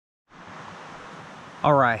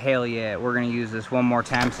All right, hell yeah, we're gonna use this one more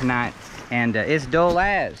time tonight. And it's dull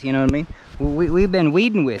as, you know what I mean? We've been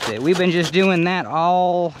weeding with it. We've been just doing that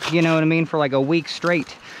all, you know what I mean, for like a week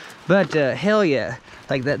straight. But hell yeah,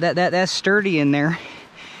 like that's sturdy in there.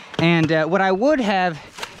 And what I would have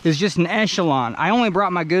is just an echelon. I only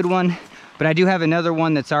brought my good one, but I do have another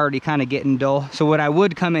one that's already kind of getting dull. So what I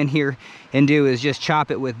would come in here and do is just chop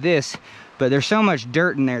it with this. But there's so much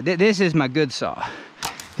dirt in there. This is my good saw.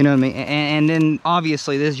 You know what I mean? And then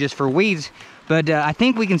obviously this is just for weeds, but I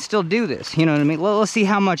think we can still do this. You know what I mean? Let's see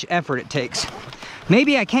how much effort it takes.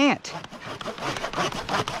 Maybe I can't.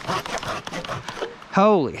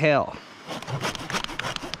 Holy hell.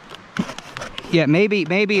 Yeah, maybe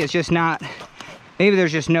it's just not, maybe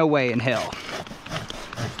there's just no way in hell.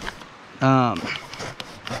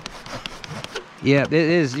 Yeah, it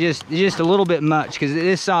is just a little bit much because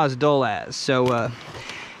this saw is dull as. So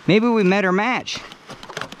maybe we met our match.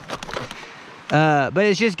 But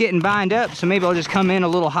it's just getting bined up, so maybe I'll just come in a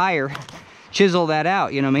little higher, chisel that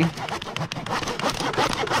out, you know what I mean?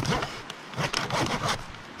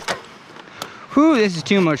 Whew, this is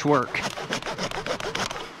too much work.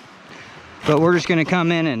 But we're just gonna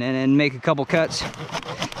come in and make a couple cuts.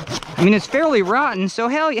 I mean, it's fairly rotten, so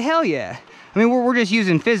hell yeah. I mean, we're just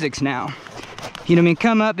using physics now. You know what I mean?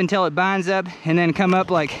 Come up until it binds up, and then come up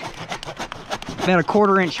like about a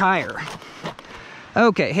 1/4 inch higher.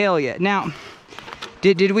 Okay, hell yeah. Now,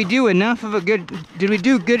 did we do enough of a good, did we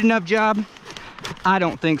do a good enough job? I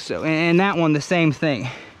don't think so. And that one, the same thing.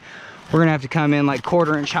 We're gonna have to come in like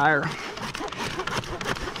 1/4 inch higher.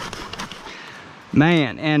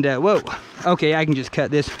 Man, and whoa. Okay, I can just cut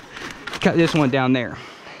this one down there.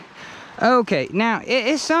 Okay, now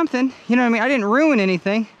it's something, you know what I mean? I didn't ruin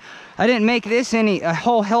anything. I didn't make this a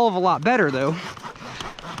whole hell of a lot better though.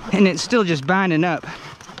 And it's still just binding up.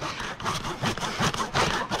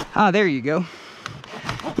 Ah, there you go.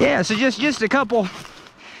 Yeah, so just a couple,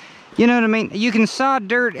 you know what I mean? You can saw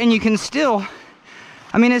dirt and you can still,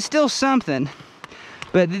 I mean, it's still something,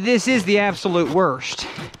 but this is the absolute worst.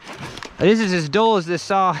 This is as dull as this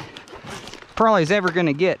saw probably is ever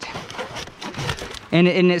gonna get. And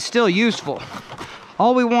it's still useful.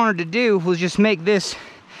 All we wanted to do was just make this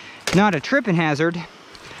not a tripping hazard.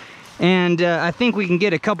 And I think we can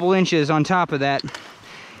get a couple inches on top of that.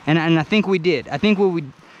 And I think we did. I think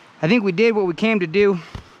we did what we came to do.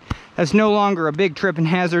 That's no longer a big tripping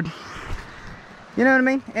hazard. You know what I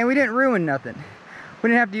mean? And we didn't ruin nothing. We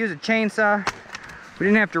didn't have to use a chainsaw. We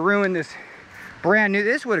didn't have to ruin this brand new.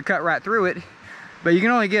 This would have cut right through it. But you can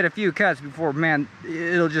only get a few cuts before, man,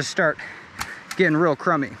 it'll just start getting real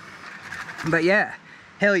crummy. But yeah,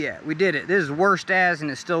 hell yeah, we did it. This is worst as, and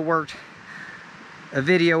it still worked. A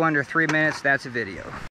video under 3 minutes, that's a video.